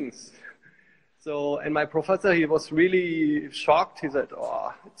paintings. So, and my professor, he was really shocked. He said,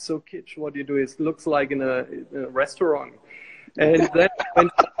 "Oh, it's so kitsch what you do. It looks like in a restaurant." And then,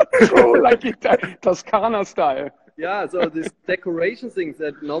 like Toscana style. Yeah, so this decoration things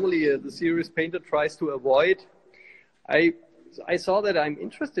that normally the serious painter tries to avoid, I saw that I'm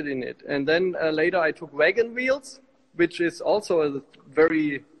interested in it. And then later I took wagon wheels, which is also a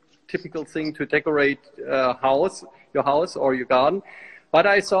very typical thing to decorate your house or your garden. But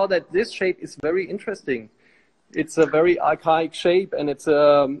I saw that this shape is very interesting. It's a very archaic shape, and it's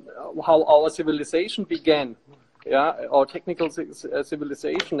how our civilization began. yeah, or technical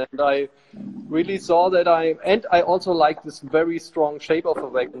civilization, and I really saw that I also like this very strong shape of a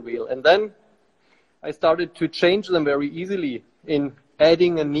wagon wheel, and then I started to change them very easily in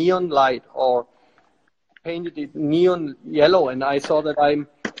adding a neon light or painted it neon yellow, and I saw that I'm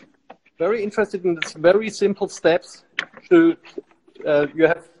very interested in these very simple steps. To you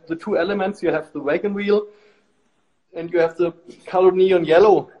have the two elements, you have the wagon wheel, and you have the color neon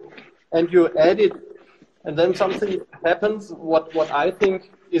yellow, and you add it, and then something happens. What I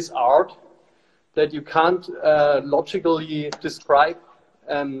think is art that you can't logically describe.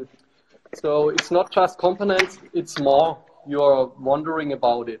 So it's not just components; it's more. You're wondering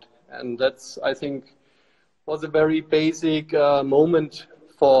about it, and that's, I think, was a very basic moment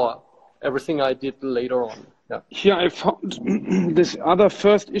for everything I did later on. Yeah. Here I found this other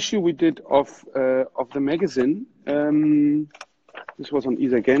first issue we did of the magazine. This was on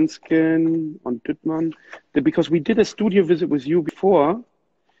Isa Gensken, on Düttmann, because we did a studio visit with you before,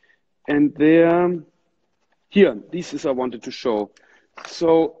 and there, here, this is I wanted to show.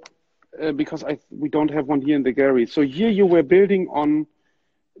 So, because we don't have one here in the gallery. So here you were building on,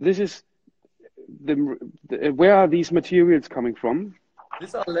 this is, where are these materials coming from?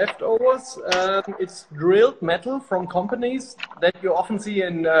 These are leftovers. It's drilled metal from companies that you often see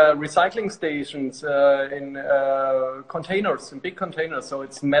in recycling stations, in containers, in big containers. So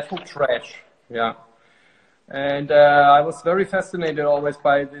it's metal trash. Yeah. And I was very fascinated always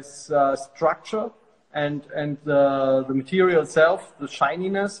by this structure and the material itself, the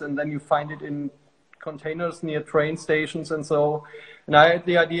shininess, and then you find it in containers near train stations and so. And I had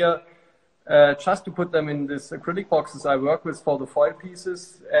the idea just to put them in these acrylic boxes I work with for the foil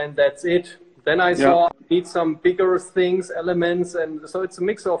pieces, and that's it. Then I saw I need some bigger things, elements, and so it's a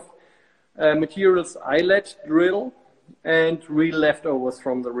mix of materials I let drill and real leftovers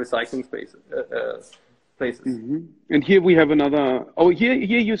from the recycling places. Mm-hmm. And here we have another. Oh, here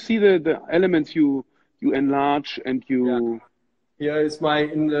you see the elements you enlarge and you. Yeah. Here is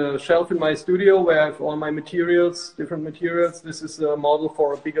in the shelf in my studio where I have all my materials, different materials. This is a model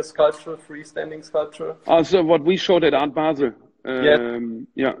for a bigger sculpture, freestanding sculpture. Also, what we showed at Art Basel.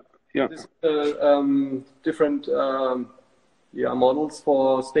 Yeah. This, different models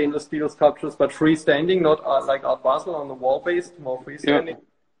for stainless steel sculptures, but freestanding, not like Art Basel on the wall based, more freestanding. Yeah.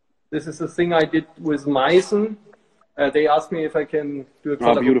 This is a thing I did with Meissen. They asked me if I can do a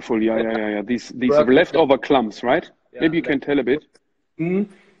color. Oh, beautiful! Yeah. These leftover clumps, right? Yeah, maybe you can tell a bit.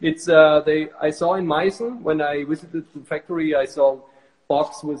 It's I saw in Meissen when I visited the factory. I saw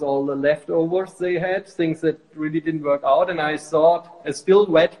box with all the leftovers they had, things that really didn't work out, and I thought a still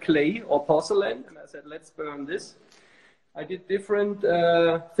wet clay or porcelain, and I said, let's burn this. I did different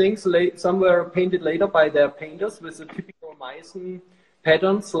things. Some were painted later by their painters with the typical Meissen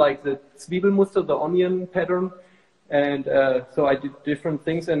patterns, like the Zwiebelmuster, the onion pattern, and so I did different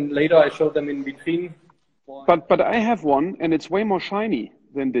things, and later I showed them in vitrine. But I have one, and it's way more shiny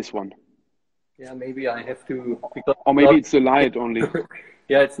than this one. Yeah, maybe I have to. Or maybe it's the light only.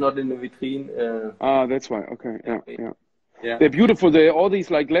 Yeah, it's not in the vitrine. That's why. Okay, yeah. They're beautiful. They're all these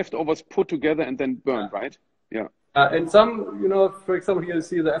like leftovers put together and then burned, right? Yeah. And some, for example, here you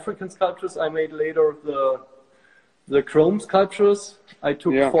see the African sculptures. I made later the chrome sculptures. I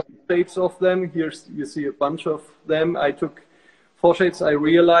took 4 shapes of them. Here you see a bunch of them. I took 4 shapes I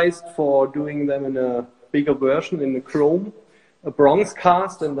realized for doing them in a bigger version in the chrome, a bronze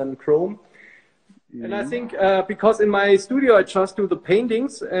cast and then chrome. And I think because in my studio I just do the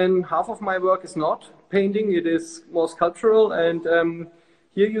paintings and half of my work is not painting, it is more sculptural. And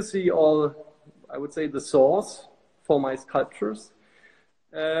here you see all, I would say, the source for my sculptures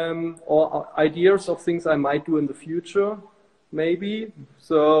or ideas of things I might do in the future, maybe.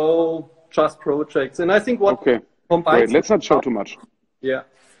 So just projects. And I think what combines... Wait, let's not show too much. Yeah.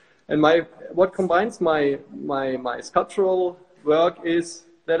 And what combines my sculptural work is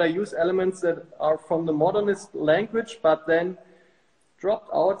that I use elements that are from the modernist language, but then dropped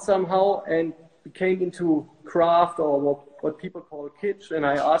out somehow and became into craft or what people call kitsch. And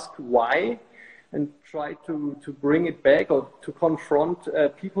I asked why and tried to bring it back or to confront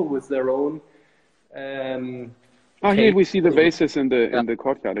people with their own. Here we see the vases in the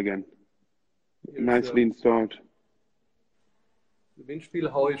courtyard again. Nicely installed. The Windspiel,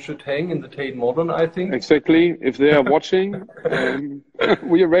 how it should hang in the Tate Modern, I think. Exactly. If they are watching,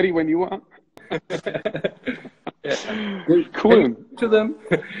 we are ready when you are. Cool. To them.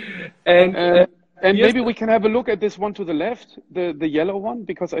 And maybe we can have a look at this one to the left, the yellow one,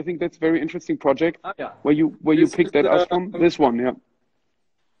 because I think that's a very interesting project. Where you picked that out from. This one,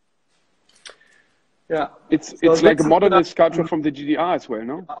 Yeah. It's So like a this is, modernist sculpture from the GDR as well,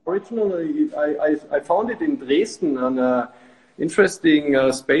 no? originally, I found it in Dresden on an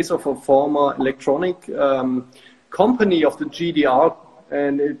interesting space of a former electronic company of the GDR,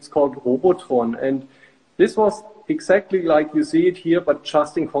 and it's called Robotron. And this was exactly like you see it here, but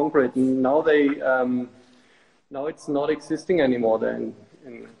just in concrete. And now now it's not existing anymore.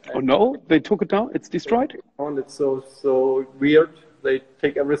 Oh no, they took it down. It's destroyed. And it's so weird. They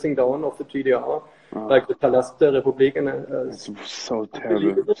take everything down of the GDR, like the Palast der Republik, and It's so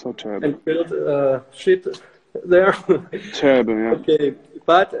terrible, so terrible. and build shit there. Terrible, yeah. Okay,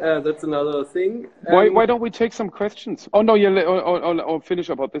 but that's another thing. Why don't we take some questions? Oh no, yeah, or finish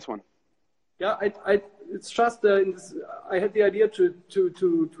about this one. Yeah, it's just I had the idea to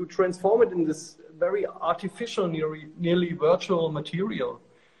transform it in this very artificial, nearly virtual material.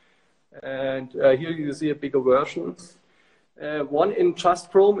 And here you see a bigger version. One in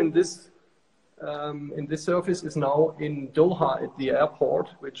just chrome in this surface is now in Doha at the airport,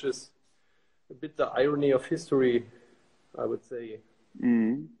 which is a bit the irony of history, I would say.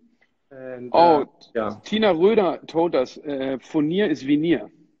 Mm. And yeah. Tina Röder told us Furnier is veneer.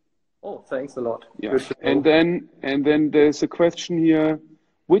 Oh, thanks a lot. Yeah. And then there's a question here.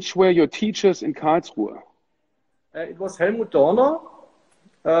 Which were your teachers in Karlsruhe? It was Helmut Dorner,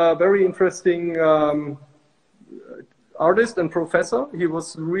 very interesting artist and professor. He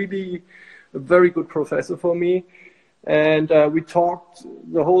was really a very good professor for me. And we talked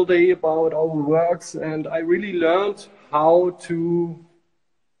the whole day about our works, and I really learned how to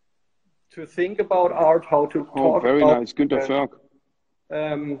think about art, how to talk very about nice. Günter Förk.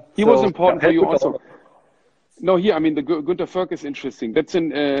 He was important for you also. No, here, I mean, the Günter Förk is interesting. That's a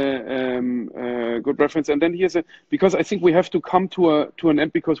good reference. And then here's because I think we have to come to an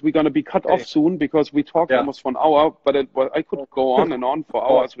end because we're going to be cut off soon because we talked almost for an hour, but I could go on and on for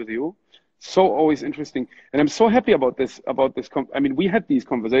hours with you. So always interesting. And I'm so happy about this. I mean, we had these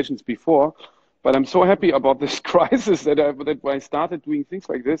conversations before, but I'm so happy about this crisis that I started doing things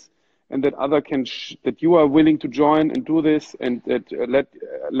like this, and that that you are willing to join and do this, and that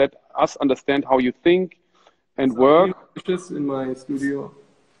let us understand how you think and work. Fishes in my studio,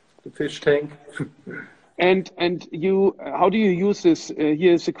 the fish tank. And you, how do you use this?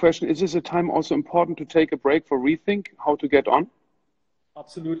 Here's the question: is this a time also important to take a break for rethink how to get on?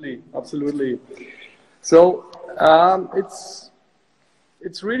 Absolutely, absolutely. So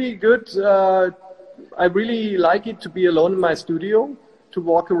it's really good. I really like it to be alone in my studio, to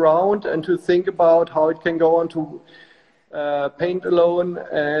walk around and to think about how it can go on, to paint alone.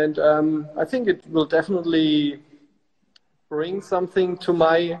 And I think it will definitely bring something to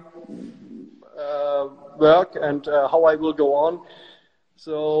my work and how I will go on.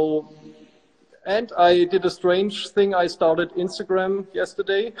 So, and I did a strange thing. I started Instagram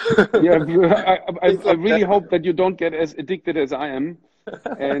yesterday. Yeah, I really hope that you don't get as addicted as I am.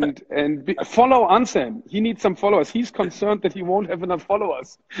 And follow Anselm. He needs some followers. He's concerned that he won't have enough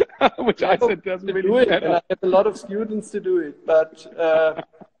followers, which I said doesn't really matter. I have a lot of students to do it, but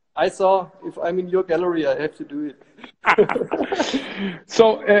I saw if I'm in your gallery, I have to do it.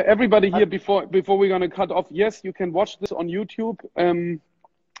 So everybody here, before we're going to cut off, yes, you can watch this on YouTube.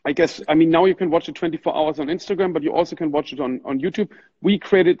 I guess, I mean, now you can watch it 24 hours on Instagram, but you also can watch it on YouTube. We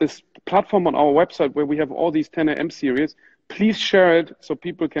created this platform on our website where we have all these 10 AM series. Please share it so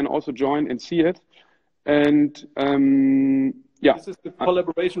people can also join and see it. And yeah. This is the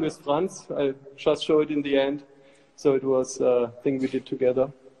collaboration with Franz. I just showed it in the end. So it was a thing we did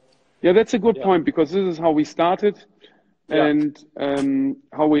together. Yeah, that's a good point, because this is how we started and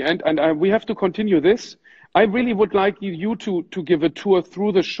how we end. And we have to continue this. I really would like you to give a tour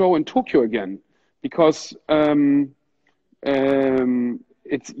through the show in Tokyo again, because it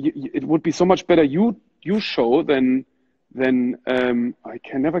would be so much better you show than I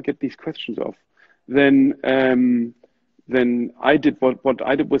can never get these questions off. Then I did what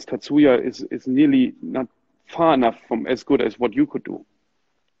I did with Tatsuya is nearly not far enough from as good as what you could do.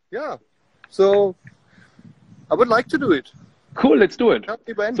 Yeah, so I would like to do it. Cool, let's do it.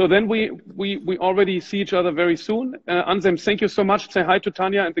 So then we already see each other very soon. Anselm, thank you so much. Say hi to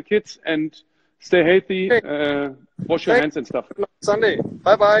Tanya and the kids and stay healthy. Okay. Wash your hands and stuff. Sunday.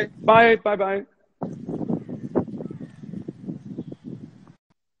 Bye-bye. Bye. Bye-bye.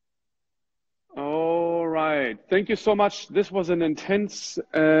 All right. Thank you so much. This was an intense,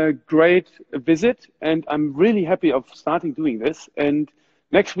 great visit. And I'm really happy of starting doing this. And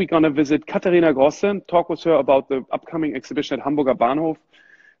next week, I'm going to visit Katharina Grosse, talk with her about the upcoming exhibition at Hamburger Bahnhof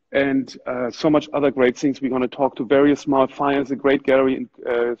and so much other great things. We're going to talk to various small finds, a great gallery in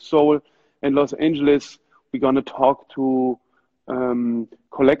Seoul and Los Angeles. We're going to talk to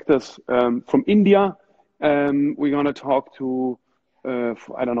collectors from India We're gonna talk to,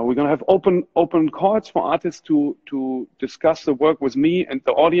 I don't know. We're gonna have open calls for artists to discuss the work with me and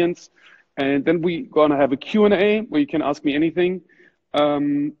the audience, and then we're gonna have a Q&A where you can ask me anything.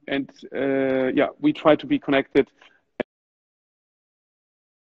 Yeah, we try to be connected